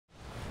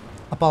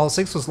Apollo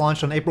 6 was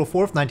launched on April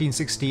 4,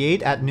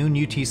 1968 at noon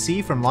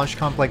UTC from Launch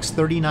Complex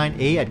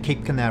 39A at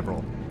Cape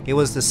Canaveral. It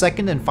was the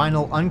second and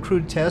final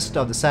uncrewed test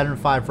of the Saturn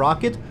V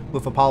rocket,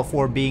 with Apollo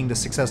 4 being the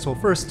successful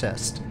first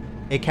test.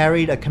 It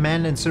carried a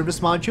command and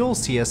service module,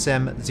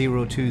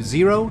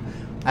 CSM-020,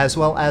 as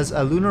well as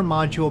a lunar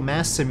module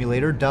mass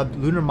simulator dubbed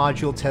Lunar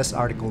Module Test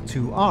Article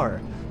 2R,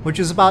 which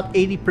is about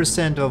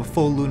 80% of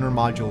full lunar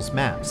module's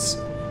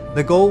mass.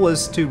 The goal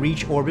was to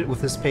reach orbit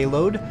with this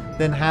payload,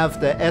 then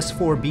have the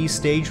S4B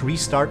stage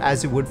restart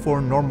as it would for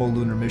a normal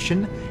lunar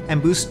mission,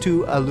 and boost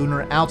to a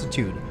lunar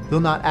altitude, though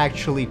not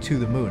actually to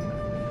the moon.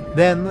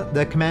 Then,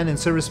 the command and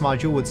service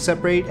module would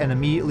separate and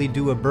immediately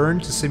do a burn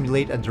to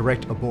simulate a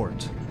direct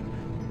abort.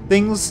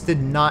 Things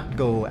did not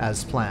go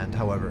as planned,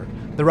 however.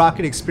 The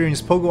rocket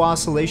experienced pogo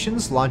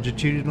oscillations,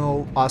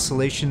 longitudinal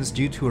oscillations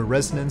due to a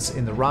resonance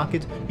in the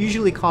rocket,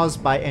 usually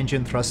caused by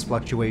engine thrust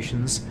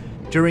fluctuations,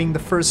 during the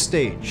first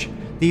stage.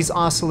 These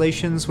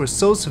oscillations were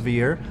so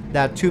severe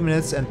that 2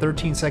 minutes and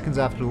 13 seconds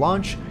after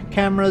launch,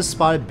 cameras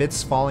spotted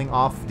bits falling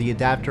off the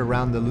adapter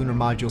around the lunar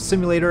module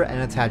simulator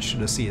and attached to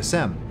the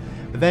CSM.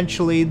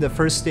 Eventually, the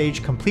first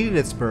stage completed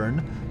its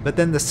burn, but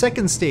then the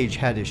second stage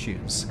had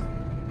issues.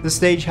 The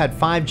stage had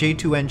 5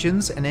 J2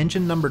 engines, and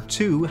engine number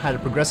 2 had a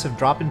progressive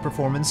drop in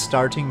performance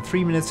starting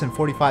 3 minutes and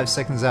 45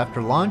 seconds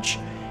after launch,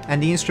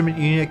 and the instrument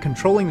unit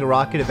controlling the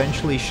rocket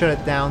eventually shut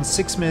it down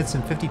 6 minutes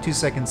and 52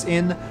 seconds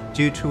in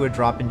due to a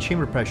drop in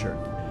chamber pressure.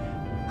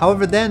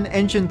 However, then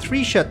engine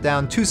 3 shut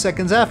down 2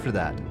 seconds after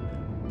that.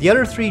 The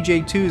other 3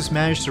 J2s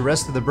managed the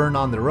rest of the burn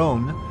on their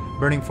own,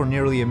 burning for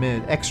nearly a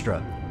minute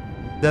extra.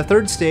 The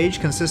third stage,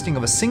 consisting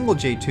of a single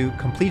J2,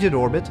 completed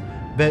orbit,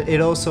 but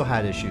it also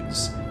had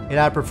issues. It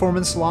had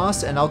performance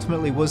loss and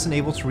ultimately wasn't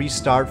able to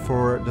restart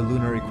for the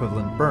lunar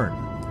equivalent burn.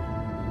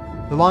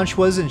 The launch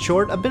was, in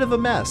short, a bit of a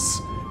mess,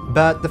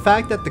 but the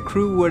fact that the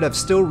crew would have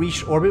still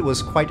reached orbit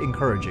was quite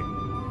encouraging.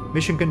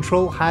 Mission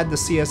Control had the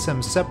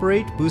CSM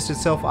separate, boost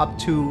itself up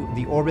to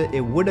the orbit it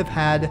would have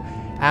had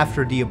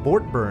after the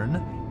abort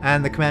burn,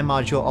 and the command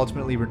module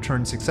ultimately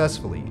returned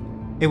successfully.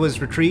 It was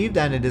retrieved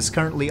and it is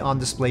currently on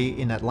display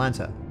in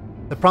Atlanta.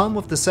 The problem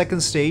with the second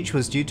stage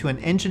was due to an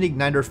engine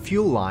igniter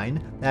fuel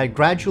line that had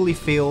gradually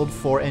failed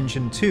for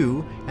engine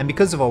 2, and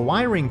because of a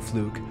wiring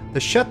fluke,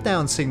 the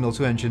shutdown signal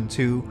to engine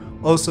 2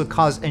 also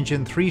caused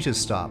engine 3 to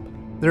stop.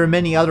 There are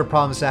many other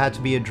problems that had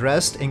to be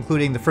addressed,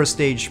 including the first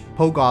stage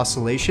pogo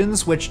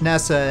oscillations, which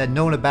NASA had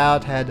known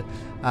about, had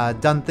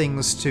done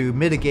things to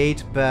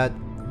mitigate, but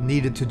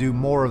needed to do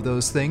more of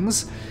those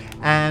things,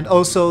 and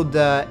also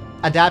the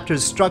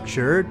adapter's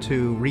structure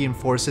to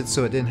reinforce it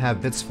so it didn't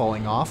have bits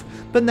falling off,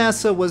 but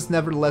NASA was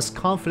nevertheless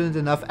confident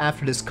enough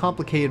after this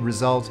complicated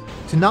result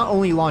to not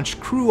only launch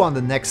crew on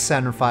the next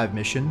Saturn V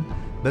mission,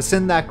 but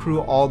send that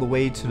crew all the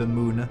way to the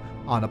moon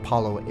on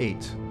Apollo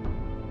 8.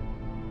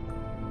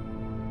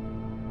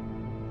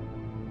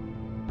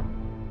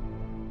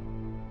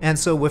 And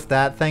so with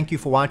that, thank you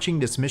for watching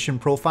this mission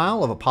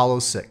profile of Apollo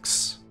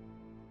 6.